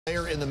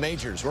Player in the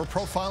majors. We're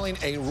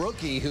profiling a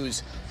rookie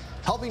who's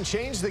helping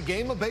change the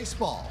game of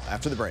baseball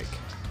after the break.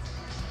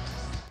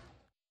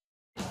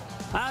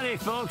 Howdy,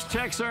 folks.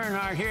 Tex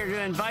Earnhardt here to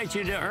invite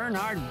you to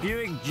Earnhardt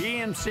Buick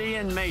GMC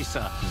in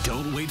Mesa.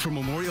 Don't wait for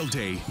Memorial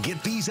Day.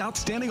 Get these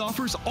outstanding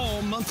offers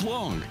all month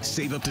long.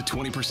 Save up to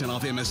 20%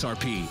 off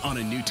MSRP on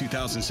a new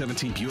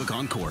 2017 Buick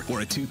Encore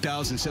or a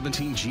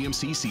 2017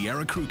 GMC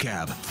Sierra Crew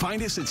Cab.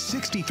 Find us at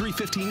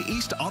 6315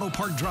 East Auto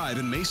Park Drive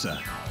in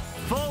Mesa.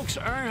 Folks,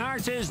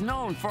 Earnhardt's is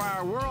known for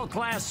our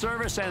world-class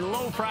service and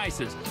low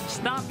prices.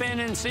 Stop in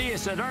and see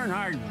us at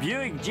Earnhardt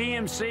Buick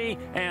GMC,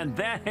 and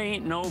that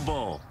ain't no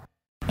bull.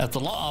 At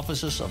the law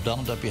offices of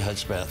Donald W.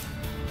 Hudspeth,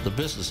 the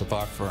business of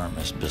our firm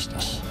is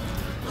business.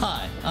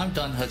 Hi, I'm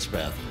Don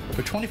Hudspeth.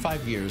 For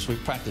 25 years,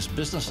 we've practiced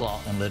business law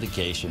and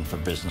litigation for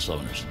business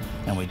owners,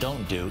 and we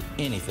don't do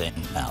anything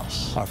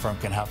else. Our firm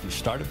can help you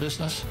start a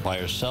business, buy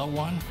or sell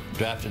one,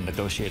 draft and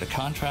negotiate a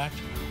contract,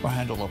 or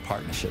handle a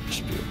partnership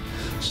dispute.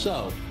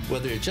 So,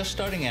 whether you're just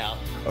starting out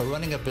or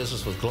running a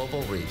business with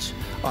global reach,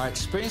 our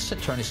experienced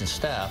attorneys and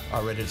staff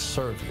are ready to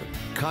serve you.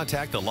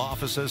 Contact the law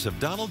offices of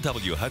Donald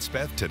W.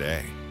 Hudspeth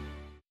today.